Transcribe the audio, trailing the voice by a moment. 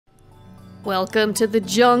Welcome to the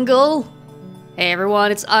jungle! Hey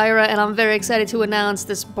everyone, it's Ira, and I'm very excited to announce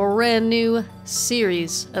this brand new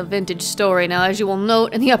series of Vintage Story. Now, as you will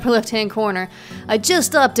note in the upper left-hand corner, I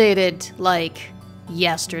just updated, like,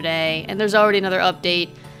 yesterday, and there's already another update.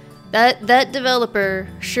 That developer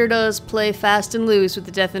sure does play fast and loose with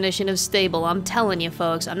the definition of stable, I'm telling you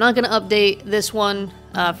folks. I'm not gonna update this one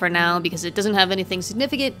for now because it doesn't have anything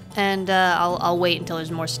significant, and I'll wait until there's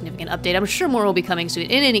a more significant update. I'm sure more will be coming soon.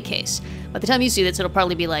 In any case, by the time you see this, it'll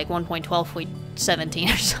probably be like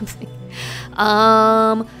 1.12.17 or something.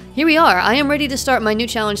 Here we are. I am ready to start my new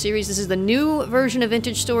challenge series. This is the new version of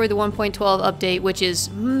Vintage Story, the 1.12 update, which is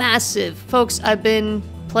massive. Folks, I've been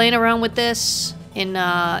playing around with this in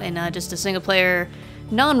just a single-player,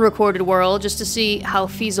 non-recorded world, just to see how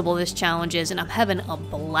feasible this challenge is, and I'm having a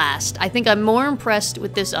blast. I think I'm more impressed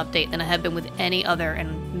with this update than I have been with any other,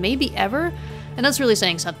 and maybe ever, and that's really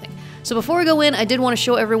saying something. So before we go in, I did want to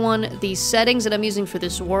show everyone the settings that I'm using for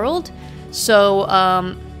this world. So,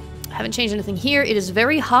 I haven't changed anything here. It is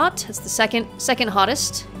very hot. It's the second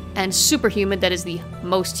hottest, and super humid. That is the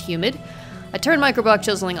most humid. I turned microblock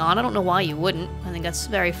chiseling on. I don't know why you wouldn't. I think that's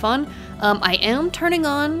very fun. I am turning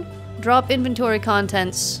on drop inventory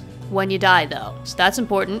contents when you die, though, so that's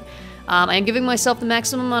important. I am giving myself the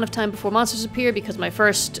maximum amount of time before monsters appear because my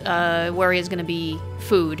first worry is going to be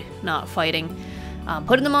food, not fighting.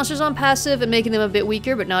 Putting the monsters on passive and making them a bit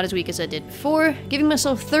weaker, but not as weak as I did before. Giving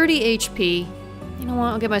myself 30 HP. You know what?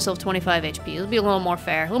 I'll give myself 25 HP. It'll be a little more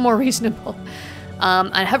fair, a little more reasonable.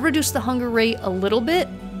 I have reduced the hunger rate a little bit.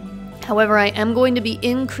 However, I am going to be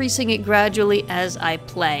increasing it gradually as I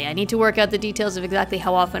play. I need to work out the details of exactly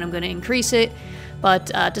how often I'm going to increase it, but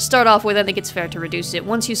to start off with, I think it's fair to reduce it.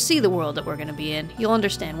 Once you see the world that we're going to be in, you'll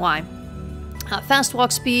understand why. Fast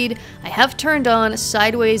walk speed, I have turned on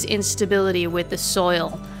sideways instability with the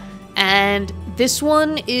soil, and this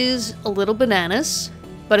one is a little bananas,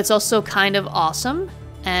 but it's also kind of awesome,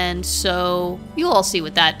 and so you'll all see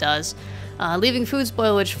what that does. Leaving food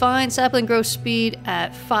spoilage fine, sapling growth speed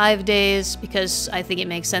at 5 days, because I think it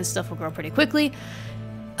makes sense stuff will grow pretty quickly.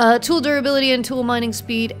 Tool durability and tool mining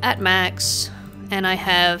speed at max, and I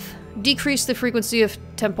have decreased the frequency of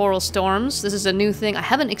temporal storms. This is a new thing. I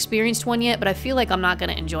haven't experienced one yet, but I feel like I'm not going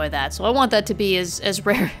to enjoy that, so I want that to be as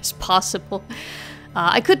rare as possible.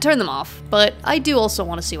 I could turn them off, but I do also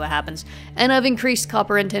want to see what happens. And I've increased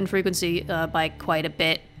copper and tin frequency by quite a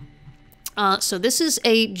bit. So this is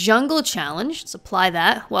a jungle challenge. Let's apply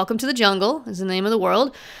that. Welcome to the jungle is the name of the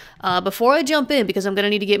world. Before I jump in, because I'm going to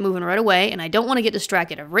need to get moving right away, and I don't want to get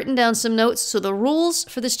distracted, I've written down some notes. So the rules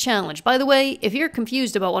for this challenge, by the way, if you're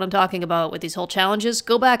confused about what I'm talking about with these whole challenges,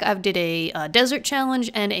 go back. I've did a desert challenge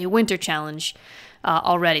and a winter challenge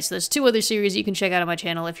already. So there's 2 other series you can check out on my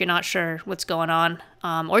channel if you're not sure what's going on.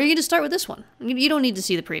 Or you can just start with this one. You don't need to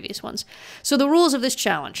see the previous ones. So the rules of this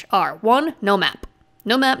challenge are: 1, no map.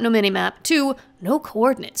 No map, no mini-map. 2, no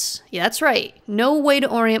coordinates. Yeah, that's right. No way to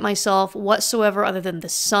orient myself whatsoever other than the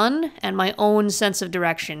sun and my own sense of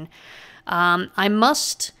direction. I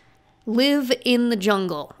must live in the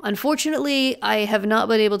jungle. Unfortunately, I have not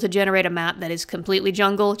been able to generate a map that is completely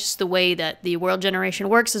jungle. Just the way that the world generation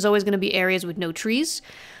works, there's always going to be areas with no trees.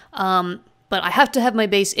 But I have to have my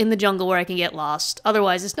base in the jungle where I can get lost.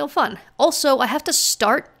 Otherwise, it's no fun. Also, I have to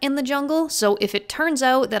start in the jungle, so if it turns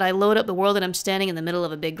out that I load up the world and I'm standing in the middle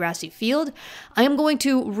of a big grassy field, I am going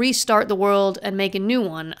to restart the world and make a new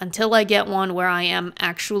one until I get one where I am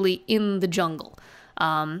actually in the jungle.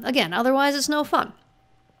 Again, otherwise it's no fun.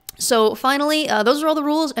 So finally, those are all the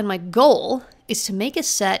rules, and my goal is to make a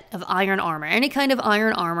set of iron armor. Any kind of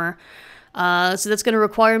iron armor. So that's going to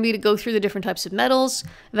require me to go through the different types of metals,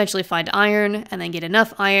 eventually find iron, and then get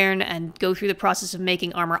enough iron, and go through the process of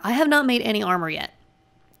making armor. I have not made any armor yet,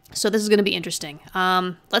 so this is going to be interesting.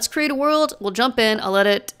 Let's create a world, we'll jump in, I'll let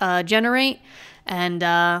it generate, and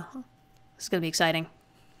this is going to be exciting.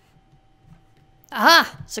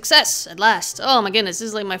 Aha! Success! At last! Oh my goodness, this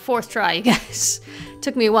is like my 4th try, you guys.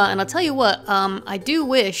 Took me a while, and I'll tell you what, I do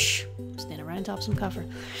wish... Standing right on top of some cover.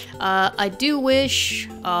 I do wish...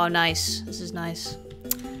 Oh, nice. This is nice.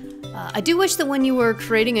 I do wish that when you were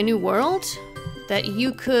creating a new world, that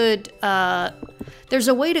you could... there's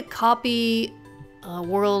a way to copy a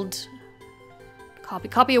world...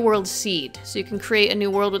 Copy a world seed. So you can create a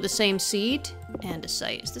new world with the same seed and a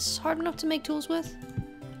site. Is this hard enough to make tools with?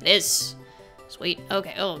 It is. Sweet.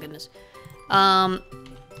 Okay. Oh, goodness.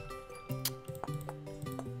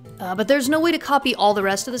 But there's no way to copy all the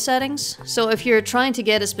rest of the settings. So if you're trying to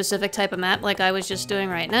get a specific type of map like I was just doing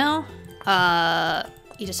right now,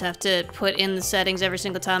 you just have to put in the settings every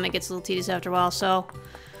single time. It gets a little tedious after a while. So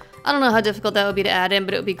I don't know how difficult that would be to add in,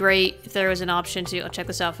 but it would be great if there was an option to... Oh, check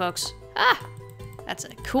this out, folks. Ah! That's a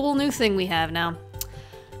cool new thing we have now.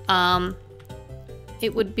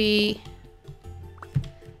 It would be...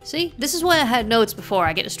 See? This is why I had notes before.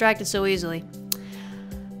 I get distracted so easily.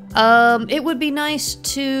 It would be nice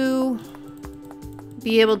to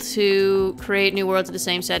be able to create new worlds at the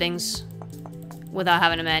same settings without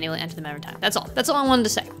having to manually enter them every time. That's all. That's all I wanted to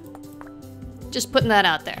say. Just putting that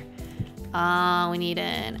out there. We need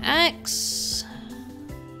an axe.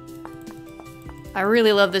 I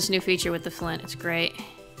really love this new feature with the flint. It's great.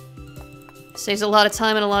 Saves a lot of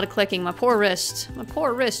time and a lot of clicking. My poor wrist. My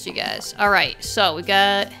poor wrist, you guys. Alright, so we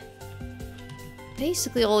got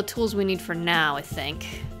basically all the tools we need for now, I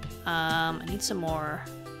think. I need some more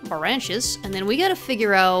branches. And then we gotta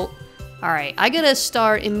figure out... Alright, I gotta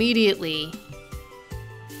start immediately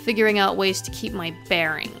figuring out ways to keep my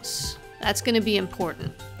bearings. That's gonna be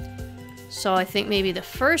important. So I think maybe the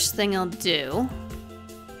first thing I'll do...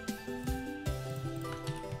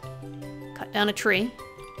 Cut down a tree.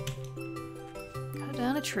 Cut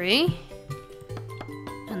down a tree.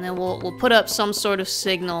 And then we'll put up some sort of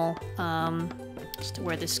signal as to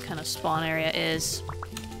where this kind of spawn area is.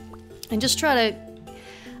 And just try to...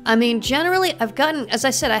 I mean, generally, I've gotten... As I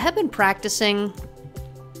said, I have been practicing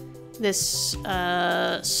this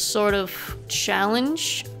sort of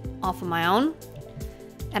challenge off of my own.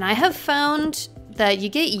 And I have found that you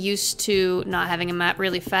get used to not having a map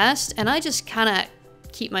really fast, and I just kind of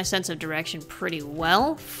keep my sense of direction pretty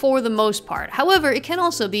well for the most part. However, it can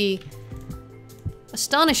also be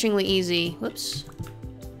astonishingly easy, whoops,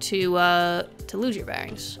 to lose your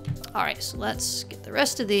bearings. All right, so let's get the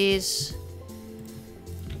rest of these.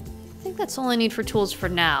 I think that's all I need for tools for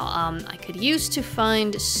now. I could use to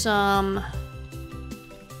find some,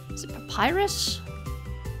 is it papyrus?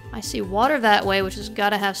 I see water that way, which has got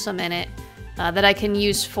to have some in it, that I can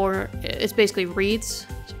use for, it's basically reeds.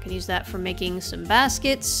 So I can use that for making some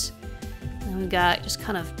baskets. And we've got just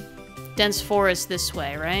kind of dense forest this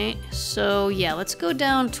way, right? So yeah, let's go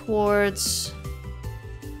down towards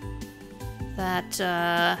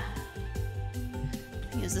that,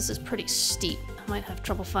 thing is, this is pretty steep. I might have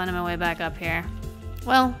trouble finding my way back up here.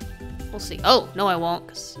 Well, we'll see. Oh, no I won't,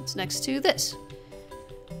 because it's next to this.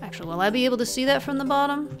 Actually, will I be able to see that from the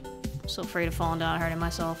bottom? I'm so afraid of falling down and hurting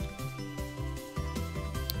myself.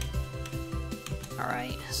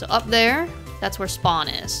 Alright, so up there, that's where spawn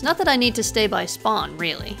is. Not that I need to stay by spawn,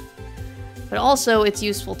 really. But also, it's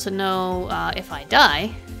useful to know if I die,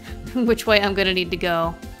 which way I'm gonna need to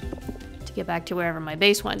go to get back to wherever my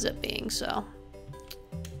base winds up being, so...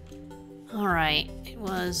 Alright, it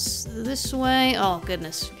was this way. Oh,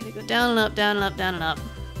 goodness. Gotta go down and up, down and up, down and up.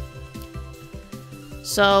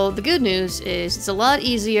 So, the good news is it's a lot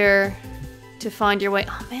easier to find your way.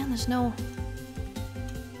 Oh man, there's no...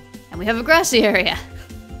 And we have a grassy area.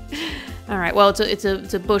 Alright, well, it's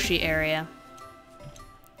a bushy area.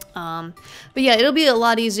 But yeah, it'll be a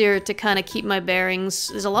lot easier to kind of keep my bearings.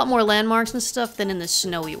 There's a lot more landmarks and stuff than in the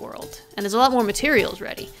snowy world. And there's a lot more materials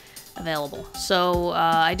available. So,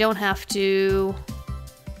 I don't have to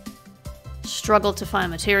struggle to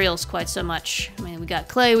find materials quite so much. I mean, we got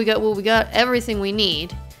clay, we got wool, we got everything we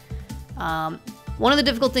need. One of the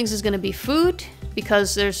difficult things is going to be food,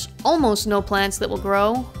 because there's almost no plants that will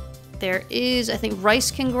grow. There is, I think,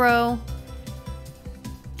 rice can grow.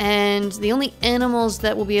 And the only animals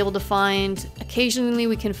that we'll be able to find, occasionally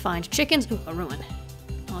we can find chickens. Ooh, a ruin.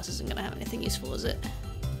 Oh, this isn't going to have anything useful, is it?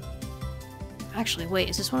 Actually, wait,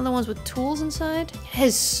 is this one of the ones with tools inside? It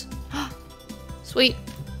is! Sweet.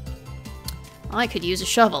 I could use a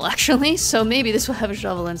shovel, actually, so maybe this will have a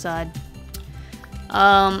shovel inside.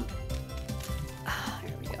 Here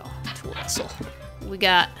we go. Tool vessel. We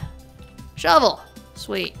got shovel.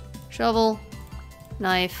 Sweet. Shovel.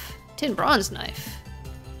 Knife. Tin bronze knife.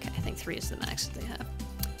 Okay, I think 3 is the max that they have.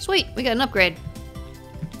 Sweet, we got an upgrade.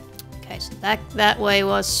 Okay, so that way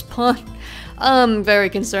was spawn. I'm very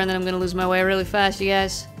concerned that I'm gonna lose my way really fast, you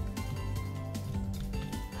guys.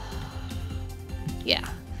 Yeah.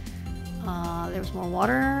 There's more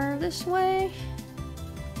water this way.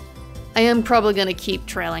 I am probably gonna keep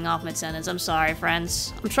trailing off mid-sentence. I'm sorry,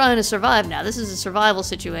 friends. I'm trying to survive now. This is a survival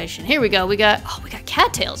situation. Here we go. We got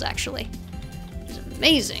cattails, actually. Which is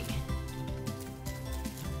amazing.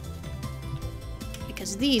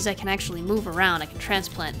 Because these I can actually move around. I can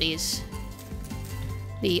transplant these.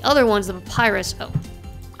 The other ones, the papyrus, oh.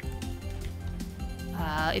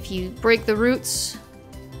 If you break the roots,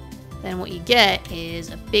 then what you get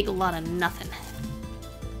is a big lot of nothing.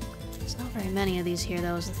 There's not very many of these here,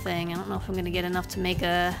 though, is the thing. I don't know if I'm gonna get enough to make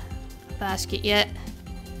a basket yet.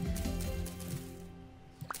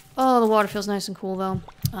 Oh, the water feels nice and cool, though.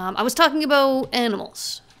 I was talking about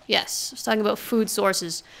animals. Yes, I was talking about food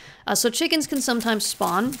sources. So chickens can sometimes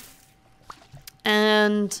spawn,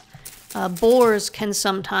 and boars can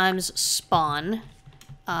sometimes spawn.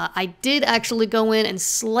 I did actually go in and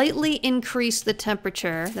slightly increase the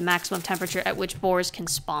temperature, the maximum temperature at which boars can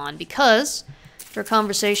spawn, because after a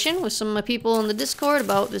conversation with some of my people in the Discord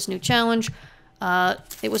about this new challenge,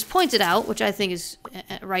 it was pointed out, which I think is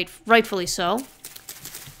rightfully so,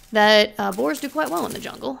 that boars do quite well in the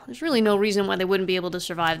jungle. There's really no reason why they wouldn't be able to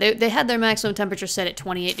survive. They had their maximum temperature set at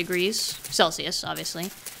 28 degrees Celsius,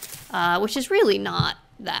 obviously, which is really not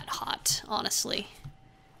that hot, honestly.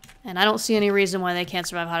 And I don't see any reason why they can't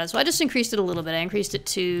survive hotter. So I just increased it a little bit. I increased it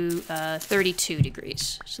to 32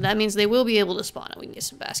 degrees. So that means they will be able to spawn. We can get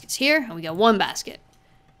some baskets here, and we got one basket.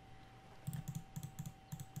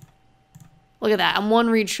 Look at that. I'm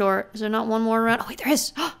one reed short. Is there not one more around? Oh, wait, there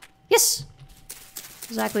is. Yes!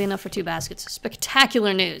 Exactly enough for 2 baskets.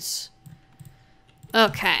 Spectacular news.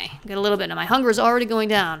 Okay, got a little bit now. My hunger is already going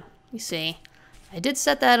down. You see. I did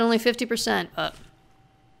set that at only 50%, but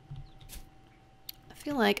I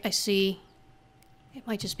feel like I see, it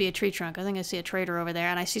might just be a tree trunk. I think I see a trader over there,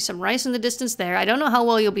 and I see some rice in the distance there. I don't know how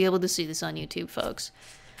well you'll be able to see this on YouTube, folks.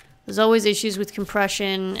 There's always issues with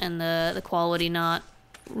compression and the quality not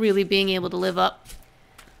really being able to live up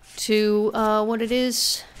to what it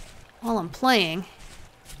is while I'm playing.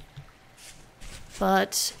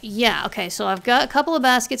 But yeah, okay, so I've got a couple of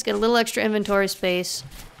baskets, got a little extra inventory space.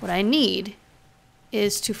 What I need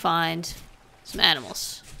is to find some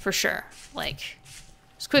animals, for sure, like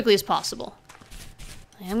as quickly as possible.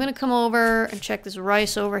 I'm gonna come over and check this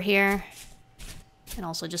rice over here, and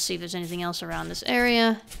also just see if there's anything else around this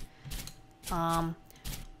area. 8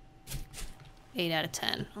 out of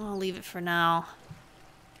 10. I'll leave it for now.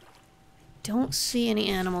 Don't see any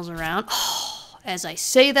animals around. Oh, as I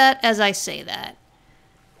say that.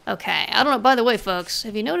 Okay, I don't know, by the way, folks,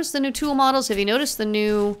 have you noticed the new tool models? Have you noticed the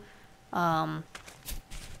new, copper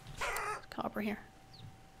here?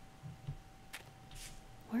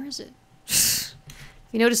 Where is it?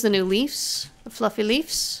 You notice the new leaves? The fluffy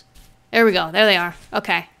leaves? There we go, there they are.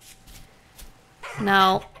 Okay.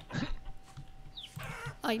 Now,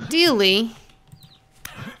 ideally,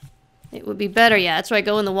 it would be better, yeah, that's right,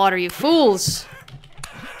 go in the water, you fools!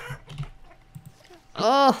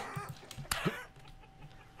 Oh!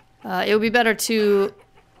 It would be better to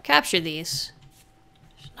capture these.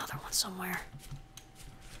 There's another one somewhere.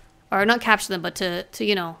 Or not capture them, but to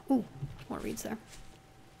you know... Ooh, more reeds there.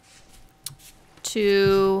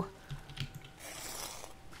 To...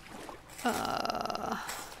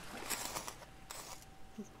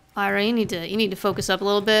 Ira, you need to focus up a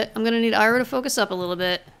little bit. I'm gonna need Ira to focus up a little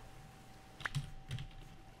bit.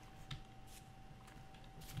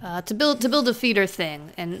 To build a feeder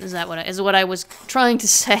thing, and is what I was trying to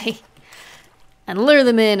say, and lure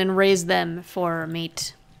them in and raise them for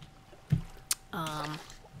meat.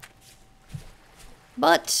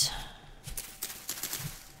 But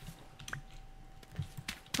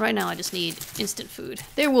right now I just need instant food.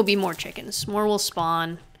 There will be more chickens, more will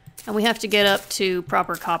spawn, and we have to get up to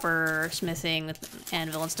proper copper smithing with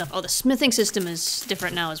anvil and stuff. Oh, the smithing system is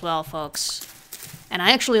different now as well, folks. And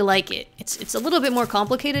I actually like it. It's a little bit more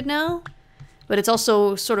complicated now, but it's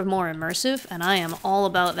also sort of more immersive, and I am all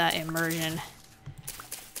about that immersion.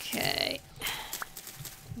 Okay.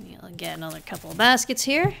 I'll get another couple of baskets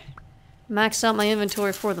here. Max out my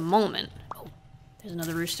inventory for the moment. Oh, there's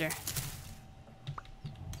another rooster.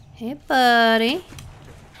 Hey, buddy.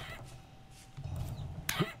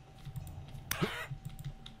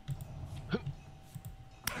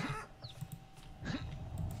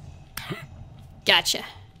 Gotcha.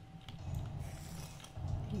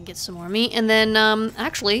 Get some more meat, and then,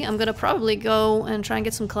 actually, I'm gonna probably go and try and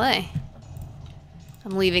get some clay.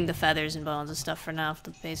 I'm leaving the feathers and bones and stuff for now,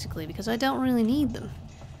 basically, because I don't really need them.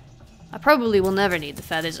 I probably will never need the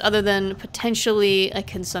feathers, other than potentially I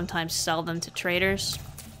can sometimes sell them to traders.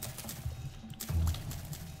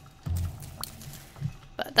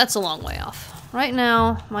 But that's a long way off. Right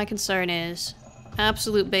now, my concern is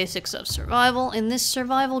absolute basics of survival in this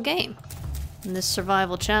survival game. In this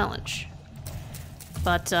survival challenge.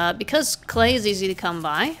 But because clay is easy to come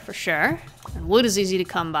by, for sure, and wood is easy to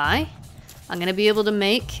come by, I'm gonna be able to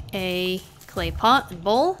make a clay pot and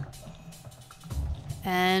bowl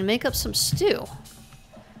and make up some stew.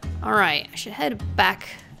 Alright, I should head back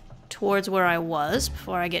towards where I was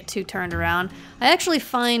before I get too turned around. I actually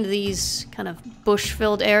find these kind of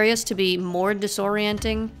bush-filled areas to be more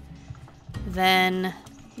disorienting than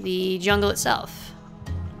the jungle itself.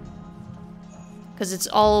 Because it's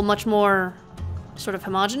all much more sort of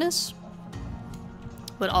homogeneous,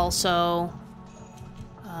 but also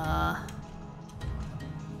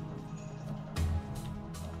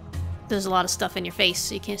there's a lot of stuff in your face,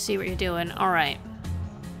 so you can't see what you're doing. Alright.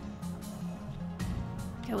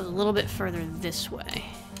 Go a little bit further this way.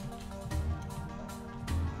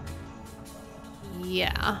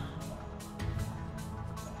 Yeah.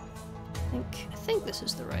 I think this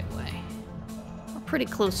is the right way. We're pretty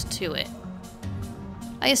close to it.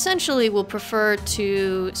 I essentially will prefer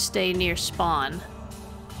to stay near spawn.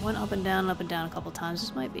 Went up and down a couple times.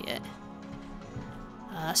 This might be it.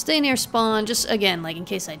 Stay near spawn, just again, like in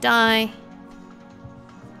case I die.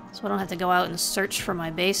 So I don't have to go out and search for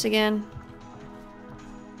my base again.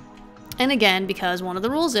 And again, because one of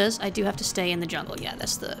the rules is I do have to stay in the jungle. Yeah,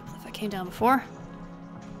 that's the cliff I came down before.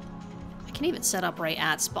 I can even set up right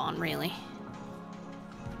at spawn, really.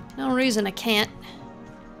 No reason I can't.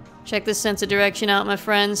 Check this sense of direction out, my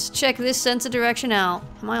friends. Check this sense of direction out.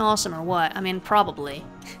 Am I awesome or what? I mean, probably.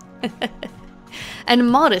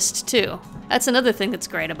 And modest, too. That's another thing that's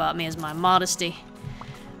great about me, is my modesty.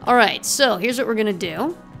 Alright, so here's what we're gonna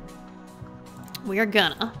do. We are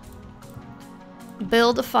gonna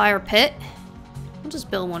build a fire pit. We'll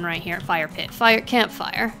just build one right here. Fire pit.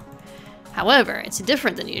 Campfire. However, it's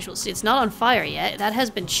different than usual. See, it's not on fire yet. That has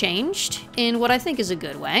been changed in what I think is a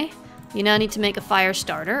good way. You now need to make a fire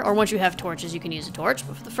starter, or once you have torches, you can use a torch.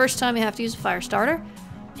 But for the first time, you have to use a fire starter.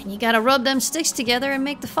 And you gotta rub them sticks together and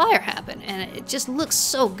make the fire happen. And it just looks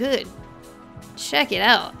so good. Check it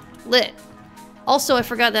out. Lit. Also, I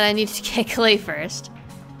forgot that I needed to get clay first.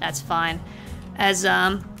 That's fine. As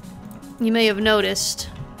you may have noticed,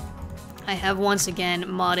 I have once again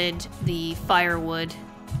modded the firewood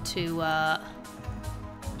to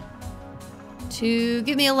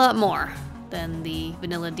give me a lot more than the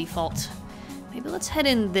vanilla default. Maybe let's head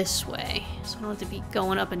in this way, so I don't have to be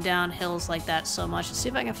going up and down hills like that so much. Let's see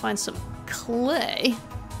if I can find some clay.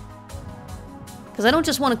 Because I don't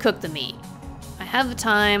just want to cook the meat. I have the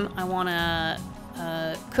time. I want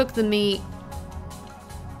to cook the meat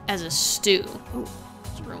as a stew. Ooh,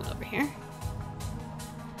 there's a ruin over here.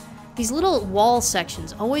 These little wall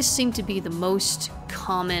sections always seem to be the most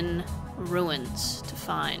common ruins to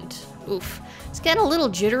find. Oof. It's getting a little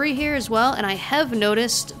jittery here as well, and I have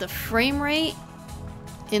noticed the frame rate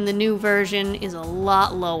in the new version is a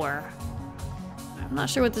lot lower. I'm not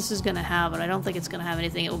sure what this is going to have, but I don't think it's going to have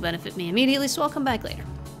anything that will benefit me immediately, so I'll come back later.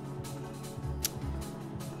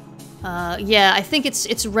 Yeah, I think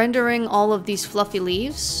it's rendering all of these fluffy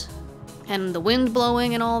leaves and the wind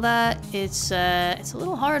blowing and all that. It's a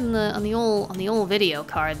little hard on the old video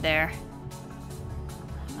card there.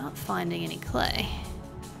 I'm not finding any clay.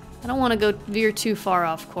 I don't want to go veer too far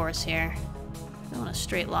off course here. I want a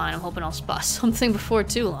straight line. I'm hoping I'll spot something before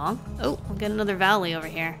too long. Oh, I'll get another valley over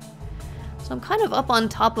here. So I'm kind of up on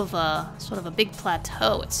top of a sort of a big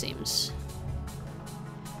plateau, it seems.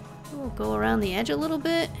 We'll go around the edge a little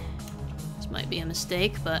bit. This might be a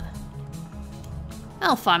mistake, but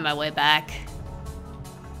I'll find my way back.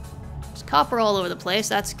 There's copper all over the place.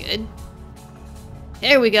 That's good.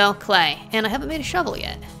 There we go, clay. And I haven't made a shovel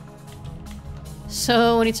yet.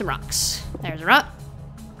 So I need some rocks. There's a rock.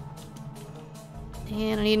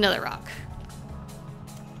 And I need another rock.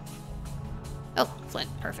 Oh, flint.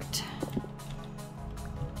 Perfect.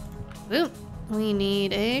 Boom. We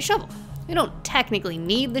need a shovel. We don't technically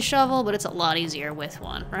need the shovel, but it's a lot easier with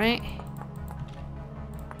one, right?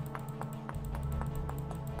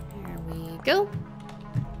 There we go.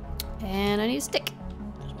 And I need a stick.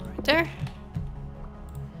 There's one right there.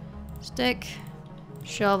 Stick.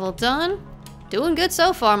 Shovel done. Doing good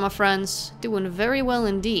so far, my friends. Doing very well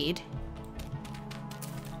indeed.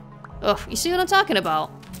 Oh, you see what I'm talking about?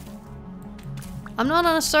 I'm not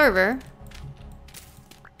on a server.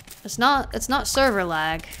 It's not server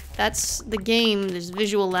lag. That's the game. There's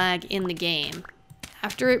visual lag in the game.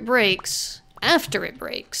 After it breaks, then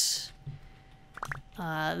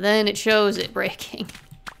it shows it breaking.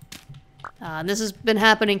 This has been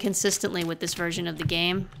happening consistently with this version of the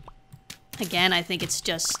game. Again, I think it's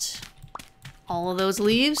just all of those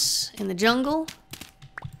leaves in the jungle.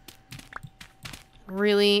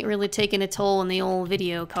 Really taking a toll on the old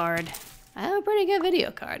video card. I have a pretty good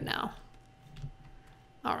video card now.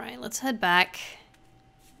 Alright, let's head back.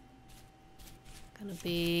 Gonna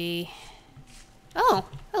be... Oh,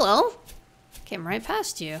 hello. Came right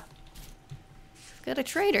past you. Got a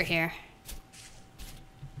trader here.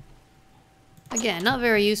 Again, not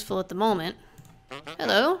very useful at the moment.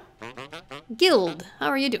 Hello. Guild, how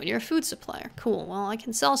are you doing? You're a food supplier. Cool, well I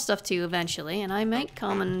can sell stuff to you eventually, and I might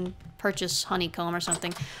come and purchase honeycomb or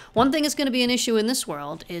something. One thing that's going to be an issue in this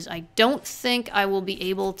world is I don't think I will be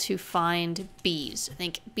able to find bees. I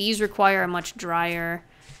think bees require a much drier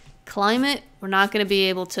climate. We're not going to be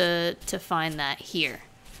able to find that here.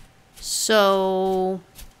 So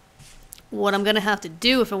what I'm gonna have to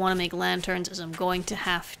do if I want to make lanterns is I'm going to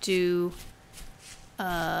have to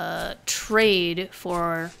trade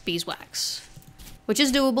for beeswax, which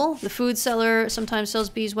is doable. The food seller sometimes sells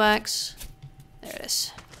beeswax. There it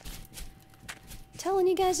is. Telling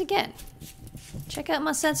you guys again, check out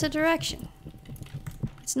my sense of direction.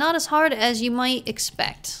 It's not as hard as you might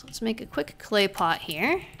expect. Let's make a quick clay pot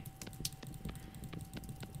here. And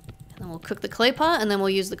then we'll cook the clay pot, and then we'll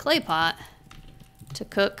use the clay pot to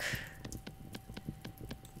cook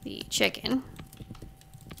the chicken.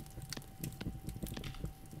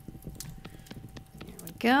 There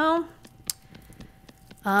we go.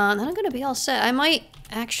 Then I'm gonna be all set. I might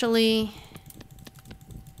actually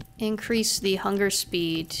increase the hunger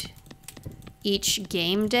speed each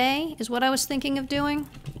game day is what I was thinking of doing.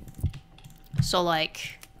 So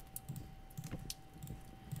like,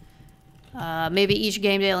 maybe each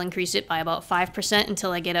game day I'll increase it by about 5%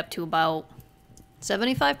 until I get up to about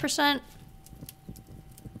 75%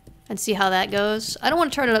 and see how that goes. I don't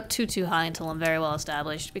want to turn it up too high until I'm very well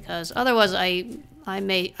established, because otherwise I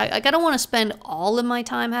don't want to spend all of my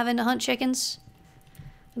time having to hunt chickens.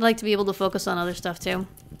 I'd like to be able to focus on other stuff too.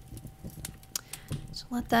 So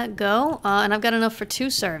let that go. And I've got enough for 2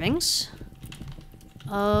 servings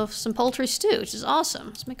of some poultry stew, which is awesome.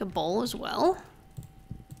 Let's make a bowl as well.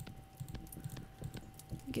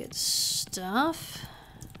 Good stuff.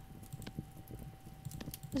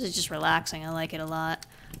 This is just relaxing. I like it a lot.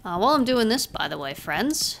 While I'm doing this, by the way,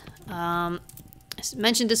 friends, I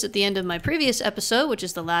mentioned this at the end of my previous episode, which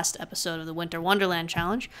is the last episode of the Winter Wonderland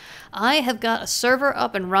Challenge. I have got a server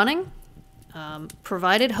up and running,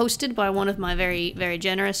 hosted by one of my very, very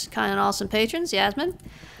generous, kind, and awesome patrons, Yasmin.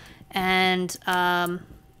 And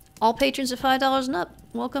all patrons at $5 and up,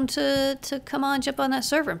 welcome to come on, jump on that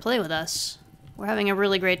server and play with us. We're having a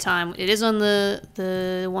really great time. It is on the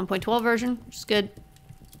 1.12 version, which is good.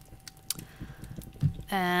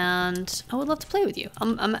 And I would love to play with you.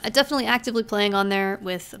 I'm definitely actively playing on there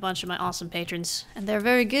with a bunch of my awesome patrons. And they're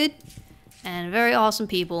very good and very awesome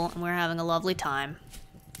people, and we're having a lovely time.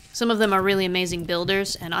 Some of them are really amazing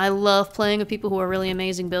builders, and I love playing with people who are really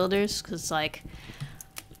amazing builders, because it's like,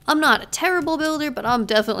 I'm not a terrible builder, but I'm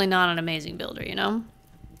definitely not an amazing builder, you know?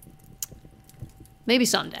 Maybe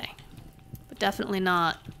someday, but definitely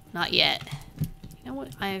not yet. You know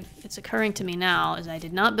what it's occurring to me now is I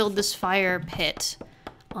did not build this fire pit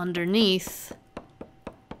underneath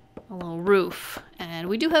a little roof, and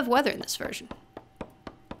we do have weather in this version.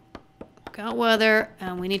 Got weather,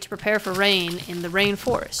 and we need to prepare for rain in the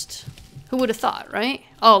rainforest. Who would have thought, right?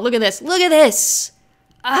 Oh, look at this! Look at this!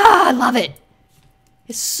 Ah, I love it!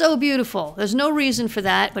 It's so beautiful. There's no reason for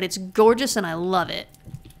that, but it's gorgeous and I love it.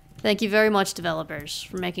 Thank you very much, developers,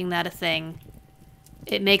 for making that a thing.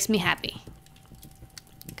 It makes me happy.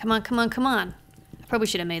 Come on, come on, come on. I probably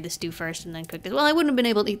should have made the stew first and then cooked it. Well, I wouldn't have been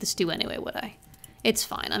able to eat the stew anyway, would I? It's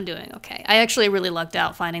fine. I'm doing okay. I actually really lucked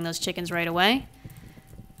out finding those chickens right away.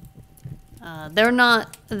 They're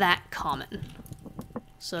not that common.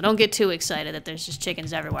 So don't get too excited that there's just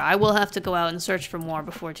chickens everywhere. I will have to go out and search for more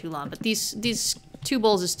before too long. But these 2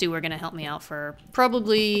 bowls of stew are going to help me out for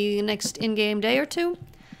probably the next in-game day or 2.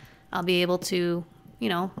 I'll be able to, you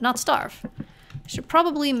know, not starve. I should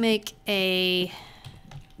probably make a...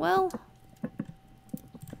 Well...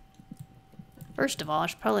 First of all, I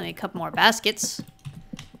should probably make a couple more baskets.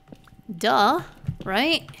 Duh,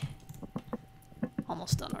 right?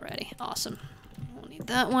 Almost done already. Awesome. Won't need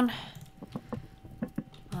that one.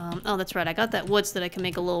 Oh, that's right. I got that wood so that I can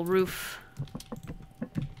make a little roof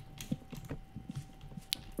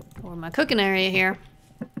for my cooking area here.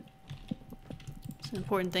 It's an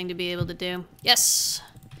important thing to be able to do. Yes!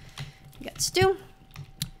 Got stew.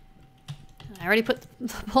 I already put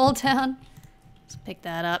the bowl down. Let's pick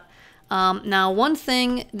that up. Now, one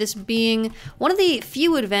thing, this being one of the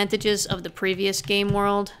few advantages of the previous game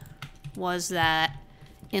world was that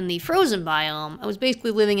in the frozen biome, I was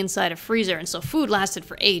basically living inside a freezer, and so food lasted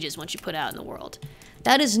for ages once you put it out in the world.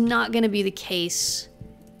 That is not going to be the case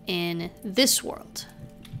in this world.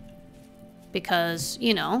 Because,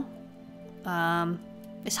 you know,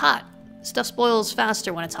 it's hot. Stuff spoils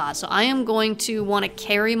faster when it's hot, so I am going to want to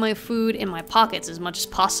carry my food in my pockets as much as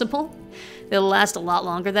possible. It'll last a lot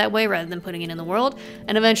longer that way rather than putting it in the world.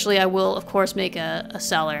 And eventually I will, of course, make a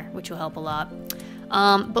cellar, which will help a lot.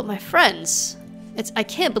 But my friends... I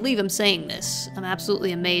can't believe I'm saying this. I'm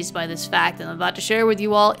absolutely amazed by this fact that I'm about to share with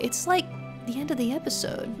you all. It's like the end of the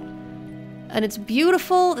episode. And it's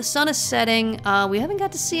beautiful. The sun is setting. We haven't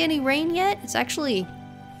got to see any rain yet. It's actually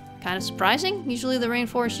kind of surprising. Usually the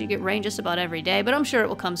rainforest, you get rain just about every day, but I'm sure it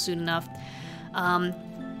will come soon enough. I'm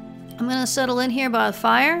going to settle in here by the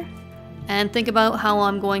fire, and think about how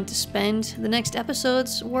I'm going to spend the next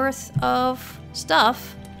episode's worth of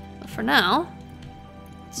stuff. But for now,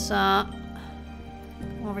 it's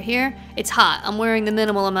over here. It's hot. I'm wearing the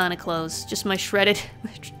minimal amount of clothes, just my shredded,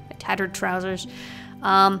 tattered trousers.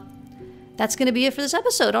 That's gonna be it for this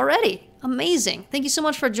episode already. Amazing. Thank you so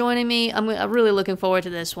much for joining me. I'm really looking forward to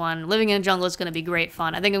this one. Living in a jungle is gonna be great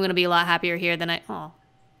fun. I think I'm gonna be a lot happier here than oh.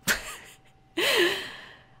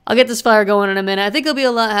 I'll get this fire going in a minute. I think I'll be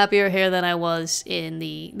a lot happier here than I was in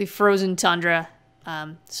the frozen tundra.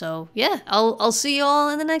 So yeah, I'll see you all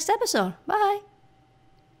in the next episode. Bye.